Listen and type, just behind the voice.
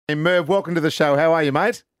Hey, Merv, welcome to the show. How are you,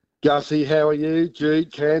 mate? Gussie, how are you?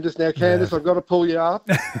 Jude, Candice. Now, Candice, I've got to pull you up.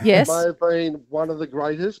 It may Yes. have been one of the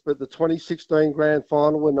greatest, but the 2016 grand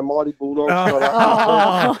final when the Mighty Bulldogs Oh. got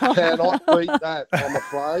up, Oh. cannot beat that, I'm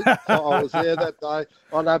afraid. So I was there that day.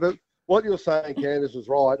 I know, but what you were saying, Candice, was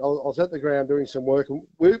right. I was at the ground doing some work, and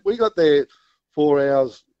we got there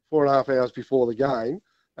 4.5 hours before the game,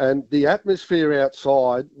 and the atmosphere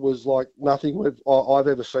outside was like nothing I've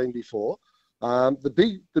ever seen before.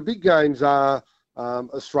 The big games are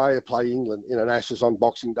Australia play England in an Ashes on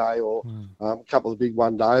Boxing Day, or a couple of big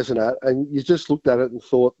one days and that, and you just looked at it and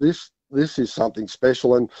thought this is something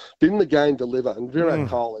special. And didn't the game deliver? And Virat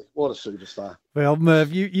Kohli, what a superstar! Well,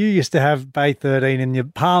 Merv, you used to have Bay 13 in your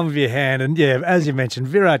palm of your hand, and yeah, as you mentioned,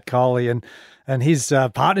 Virat Kohli and his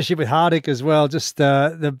partnership with Hardik as well. Just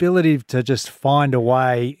the ability to just find a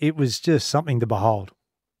way. It was just something to behold.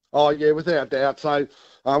 Oh yeah, without doubt. So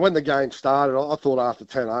when the game started, I thought after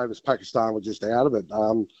 10 overs, Pakistan were just out of it.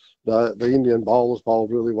 The Indian bowlers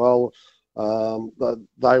bowled really well.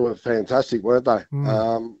 They were fantastic, weren't they?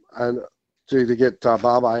 And to get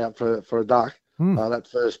Barbe out for a duck, that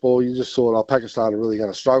first ball, you just thought, Pakistan are really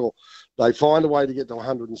going to struggle. They find a way to get to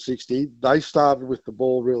 160. They started with the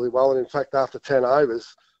ball really well. And in fact, after 10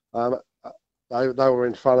 overs, they were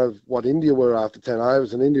in front of what India were after 10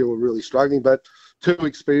 overs, and India were really struggling. But two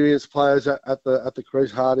experienced players at the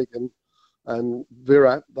crease, Hardik and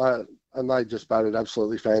Virat, they just batted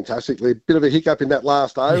absolutely fantastically. Bit of a hiccup in that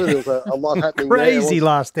last over. There was a lot happening Crazy there.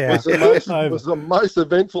 last hour. Was the most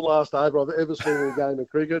eventful last over I've ever seen in a game of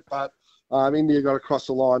cricket. But India got across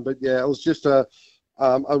the line. But yeah, it was just a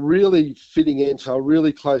really fitting end, so a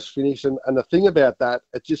really close finish. And the thing about that,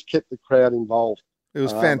 it just kept the crowd involved. It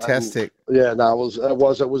was fantastic. Yeah, no, it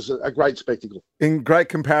was a great spectacle. In great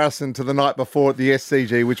comparison to the night before at the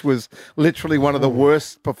SCG, which was literally one of the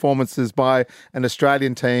worst performances by an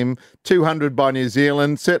Australian team. 200 by New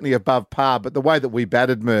Zealand, certainly above par. But the way that we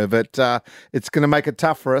batted, Merv, it's going to make it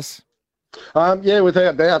tough for us. Yeah,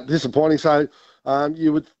 without doubt, disappointing. So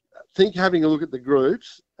you would think, having a look at the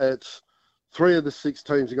groups, it's 3 of the 6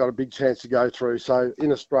 teams have got a big chance to go through. So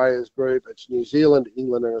in Australia's group, it's New Zealand,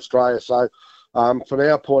 England, and Australia. So from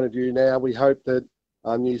our point of view now, we hope that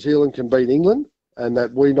New Zealand can beat England and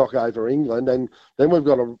that we knock over England. And then we've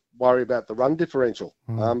got to worry about the run differential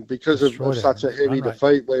because of such a heavy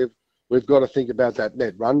defeat. We've got to think about that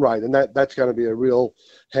net run rate, and that's going to be a real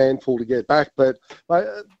handful to get back. But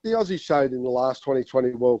the Aussies showed in the last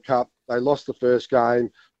 2020 World Cup, they lost the first game,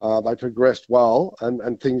 they progressed well,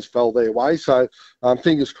 and things fell their way. So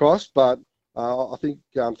fingers crossed, but I think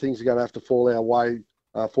things are going to have to fall our way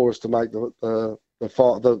for us to make the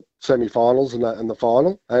semi-finals and the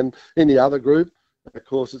final. And in the other group, of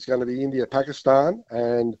course, it's going to be India, Pakistan,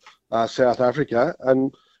 and South Africa.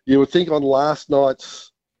 And you would think on last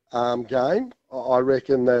night's game, I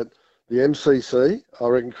reckon that the I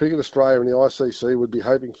reckon Cricket Australia and the ICC would be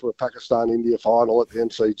hoping for a Pakistan-India final at the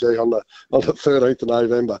MCG on the 13th of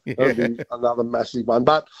November. Yeah. That would be another massive one.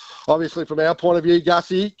 But obviously, from our point of view,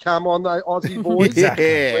 Gussie, come on, the Aussie boys.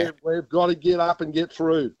 Yeah. We've got to get up and get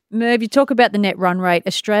through. Merv, you talk about the net run rate.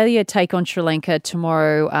 Australia take on Sri Lanka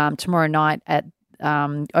tomorrow night at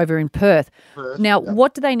over in Perth. Now,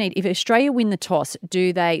 what do they need? If Australia win the toss,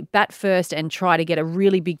 do they bat first and try to get a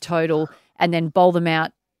really big total and then bowl them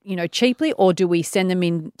out, cheaply, or do we send them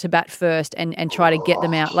in to bat first and try to get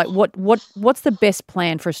them out? Like, what's the best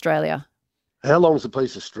plan for Australia? How long's a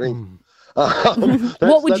piece of string?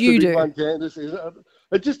 What would you do? One, Candice.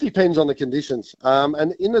 It just depends on the conditions.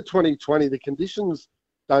 And in the 2020, the conditions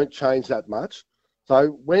don't change that much.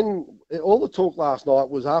 So when all the talk last night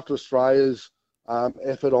was after Australia's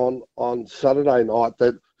effort on Saturday night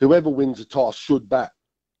that whoever wins the toss should bat.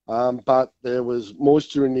 But there was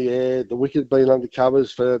moisture in the air. The wicket had been under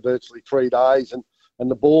covers for virtually 3 days,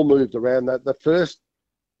 and the ball moved around. The first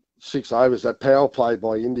 6 overs, that power play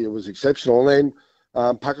by India was exceptional. And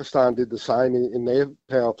then Pakistan did the same in their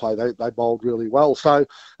power play. They bowled really well. So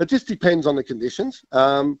it just depends on the conditions.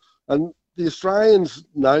 And the Australians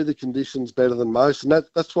know the conditions better than most, and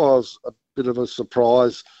that's why I was a bit of a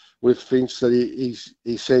surprise with Finch that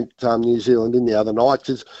he sent New Zealand in the other night,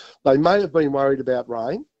 because they may have been worried about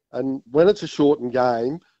rain. And when it's a shortened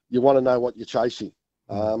game, you want to know what you're chasing.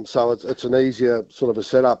 So it's an easier sort of a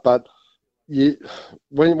setup. But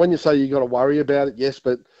when you say you got to worry about it, yes,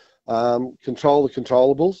 but control the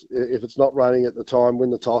controllables. If it's not raining at the time,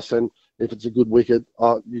 win the toss, and if it's a good wicket,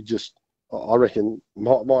 I reckon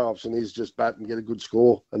my option is just bat and get a good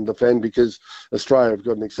score and defend, because Australia have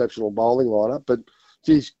got an exceptional bowling lineup. But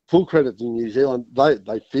geez, full credit to New Zealand. They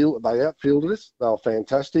outfielded us. They were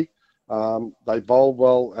fantastic. They bowled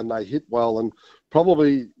well and they hit well. And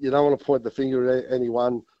probably you don't want to point the finger at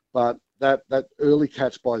anyone, but that early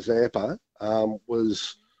catch by Zampa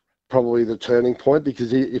was probably the turning point,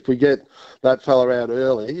 because if we get that fella out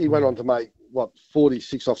early, he went on to make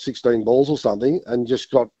 46 off 16 balls or something, and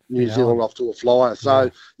just got New Zealand off to a flyer.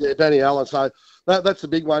 So Danny Allen. So that's the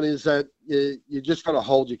big one, is that you just got to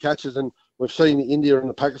hold your catches. And we've seen India and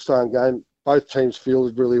the Pakistan game, both teams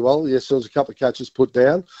fielded really well. Yes, there was a couple of catches put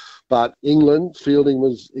down, but England fielding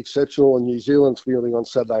was exceptional, and New Zealand's fielding on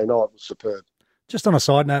Saturday night was superb. Just on a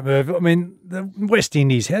side note, Merv, I mean, the West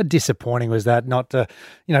Indies, how disappointing was that not to,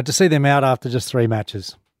 to see them out after just 3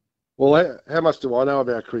 matches? Well, how much do I know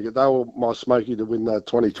about cricket? They were my Smoky to win the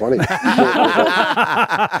 2020. Well,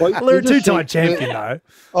 they're a 2-time champion, though.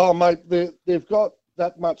 Oh, mate, they've got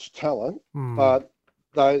that much talent, but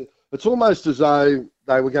it's almost as though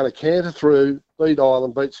they were going to canter through, beat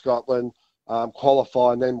Ireland, beat Scotland,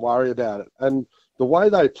 qualify, and then worry about it. And the way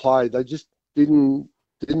they played, they just didn't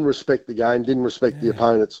respect the game, didn't respect the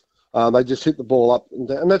opponents. They just hit the ball up and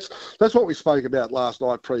down. And that's what we spoke about last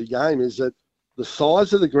night pre-game, is that the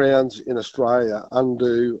size of the grounds in Australia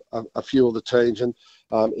undo a few of the teams, and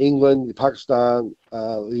England, Pakistan,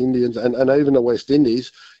 the Indians, and even the West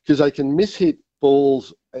Indies, because they can mishit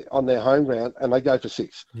balls on their home ground and they go for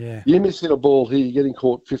 6. Yeah. You mishit a ball here, you're getting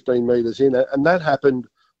caught 15 metres in it, and that happened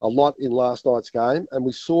a lot in last night's game, and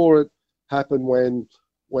we saw it happen when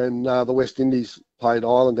the West Indies played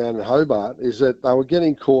Ireland down in Hobart, is that they were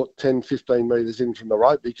getting caught 10, 15 metres in from the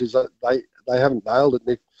rope, because they haven't nailed it.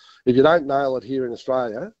 And if you don't nail it here in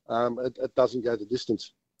Australia, it doesn't go the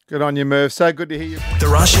distance. Good on you, Merv. So good to hear you. The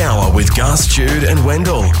Rush Hour with Gus, Jude and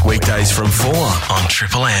Wendell. Weekdays from 4 on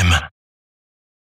Triple M.